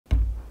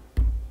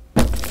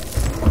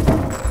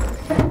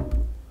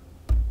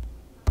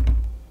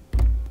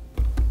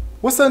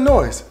What's that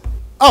noise?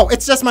 Oh,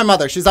 it's just my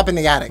mother. She's up in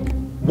the attic.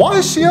 Why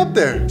is she up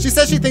there? She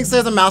says she thinks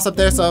there's a mouse up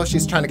there, so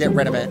she's trying to get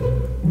rid of it.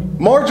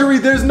 Marjorie,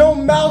 there's no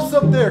mouse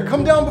up there.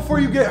 Come down before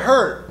you get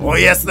hurt. Well,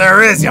 yes,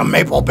 there is, you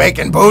maple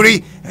bacon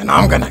booty, and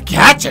I'm gonna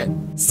catch it.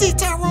 See,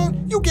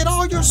 Tyrone, you get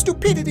all your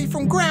stupidity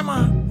from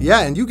Grandma.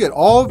 Yeah, and you get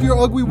all of your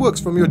ugly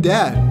looks from your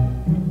dad.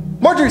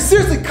 Marjorie,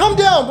 seriously, come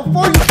down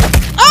before you...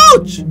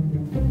 Ouch!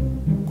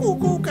 Goo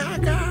goo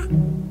gaga.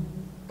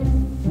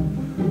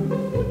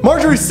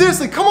 Marjorie,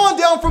 seriously, come on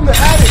down from the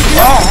attic.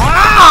 Oh,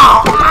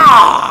 ow,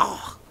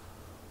 ow.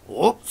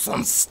 Oops,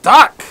 I'm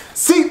stuck.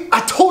 See,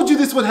 I told you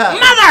this would happen.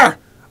 Mother!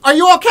 Are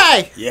you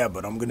okay? Yeah,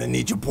 but I'm gonna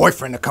need your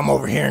boyfriend to come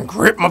over here and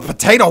grip my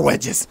potato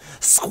wedges,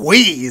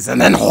 squeeze,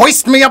 and then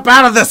hoist me up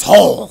out of this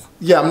hole.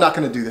 Yeah, I'm not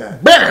gonna do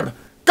that. Babe,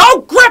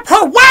 go grip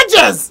her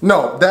wedges!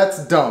 No,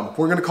 that's dumb.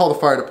 We're gonna call the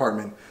fire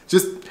department.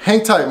 Just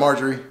hang tight,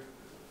 Marjorie.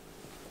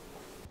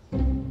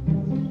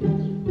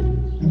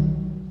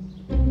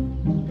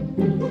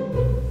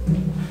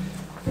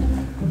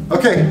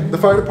 Okay, the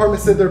fire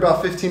department said they're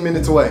about 15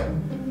 minutes away.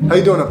 How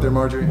you doing up there,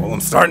 Marjorie? Well,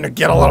 I'm starting to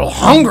get a little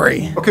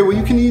hungry. Okay, well,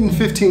 you can eat in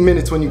 15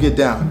 minutes when you get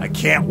down. I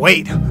can't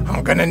wait.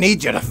 I'm gonna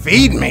need you to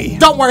feed me.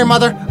 Don't worry,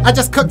 Mother. I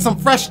just cooked some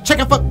fresh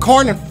chicken foot,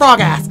 corn, and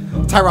frog ass.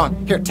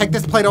 Tyrone, here, take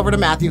this plate over to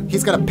Matthew.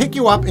 He's gonna pick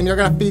you up and you're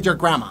gonna feed your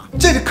grandma.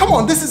 Jada, come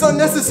on, this is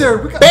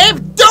unnecessary. Babe,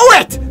 do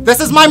it!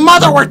 This is my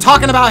mother we're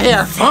talking about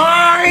here.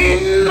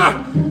 Fine!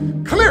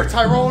 Come here,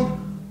 Tyrone.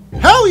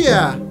 Hell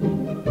yeah!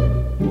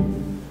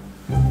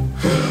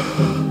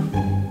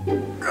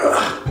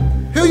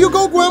 Here you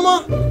go,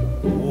 Grandma.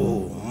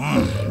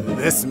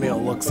 This meal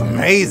looks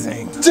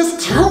amazing.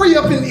 Just hurry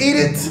up and eat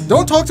it.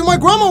 Don't talk to my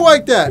grandma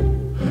like that.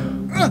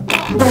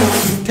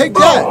 Take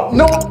that. Oh,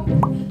 no,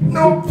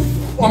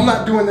 I'm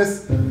not doing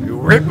this. You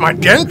ripped my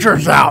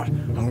dentures out.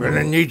 I'm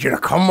gonna need you to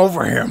come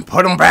over here and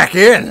put them back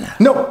in.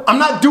 No, I'm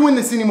not doing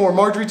this anymore,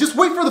 Marjorie. Just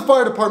wait for the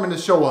fire department to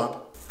show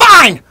up.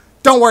 Fine!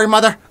 Don't worry,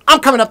 Mother. I'm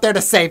coming up there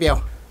to save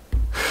you.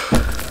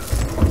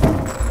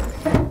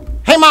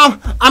 Hey, Mom,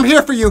 I'm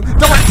here for you.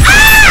 Don't worry.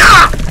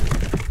 Ah!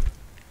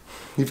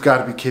 You've got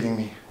to be kidding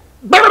me.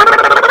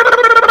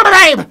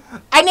 Babe,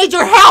 I need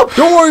your help.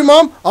 Don't worry,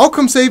 Mom. I'll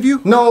come save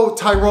you. No,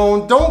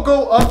 Tyrone, don't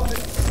go up.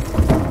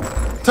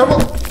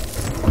 Tyrone.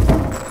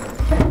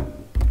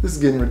 This is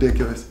getting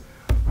ridiculous.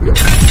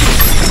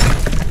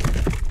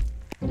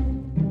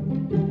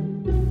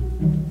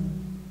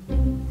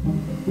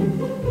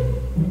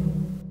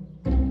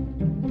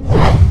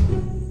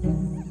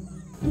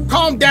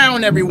 Calm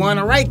down, everyone,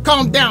 all right?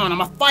 Calm down.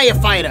 I'm a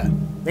firefighter.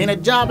 Ain't a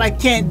job I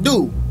can't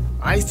do.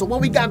 All right, so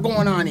what we got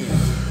going on here?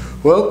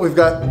 Well, we've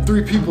got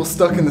 3 people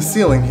stuck in the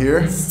ceiling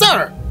here.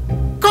 Sir,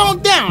 calm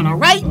down, all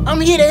right? I'm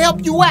here to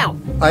help you out.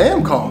 I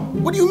am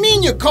calm. What do you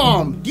mean you're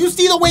calm? Do you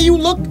see the way you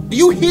look? Do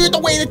you hear the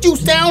way that you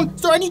sound?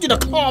 Sir, I need you to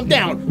calm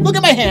down. Look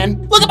at my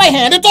hand. Look at my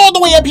hand. It's all the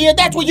way up here.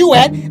 That's where you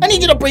at. I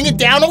need you to bring it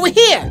down over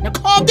here. Now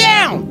calm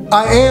down.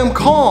 I am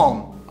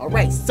calm. All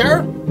right,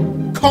 sir.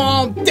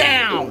 Calm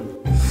down.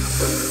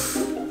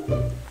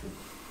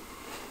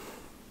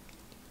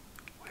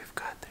 We've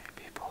got 3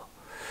 people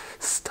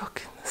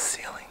stuck in the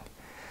ceiling,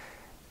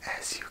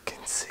 as you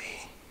can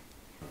see.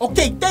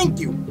 Okay, thank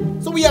you.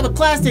 So we have a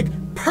classic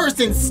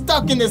person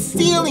stuck in the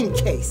ceiling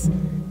case.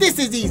 This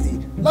is easy.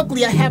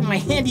 Luckily, I have my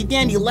handy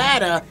dandy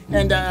ladder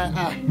and,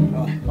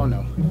 oh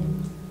no.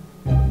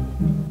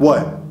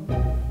 What?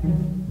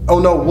 Oh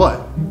no,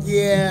 what?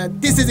 Yeah,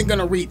 this isn't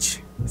gonna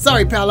reach.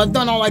 Sorry, pal, I've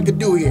done all I could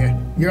do here.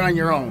 You're on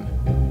your own.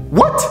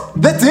 What?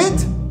 That's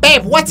it?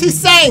 Babe, what's he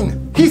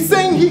saying? He's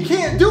saying he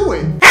can't do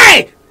it.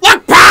 Hey,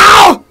 look,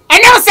 pal! I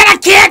never said I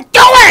can't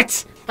do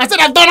it! I said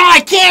I've done all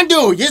I can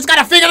do. You just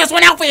gotta figure this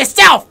one out for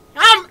yourself.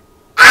 I'm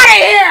out of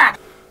here!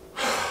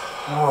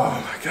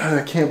 Oh my God,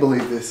 I can't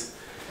believe this.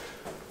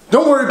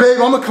 Don't worry,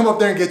 babe, I'm gonna come up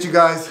there and get you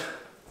guys.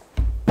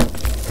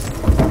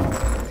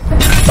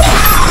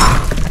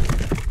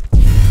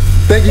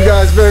 Thank you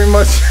guys very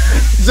much.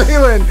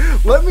 Jalen,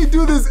 let me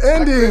do this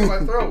ending. My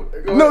throat.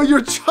 No,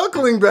 you're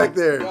chuckling back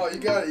there. No, you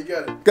got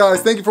it,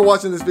 Guys, thank you for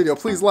watching this video.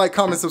 Please like,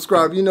 comment,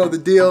 subscribe. You know the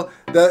deal.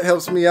 That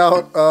helps me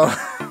out.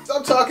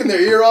 Stop talking their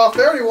ear off.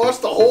 They already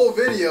watched the whole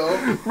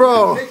video.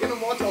 Bro. Making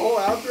them watch the whole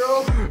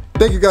outro.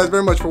 Thank you guys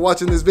very much for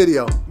watching this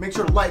video. Make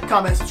sure to like,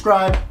 comment,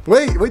 subscribe.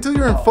 Wait till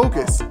you're in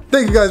focus.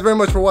 Thank you guys very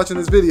much for watching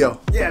this video.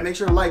 Yeah, make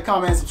sure to like,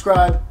 comment,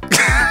 subscribe.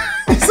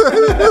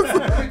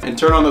 And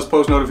turn on those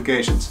post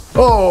notifications.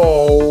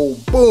 Oh,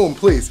 boom,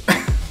 please.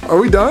 Are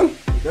we done?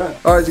 Done.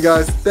 All right, you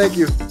guys. Thank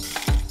you.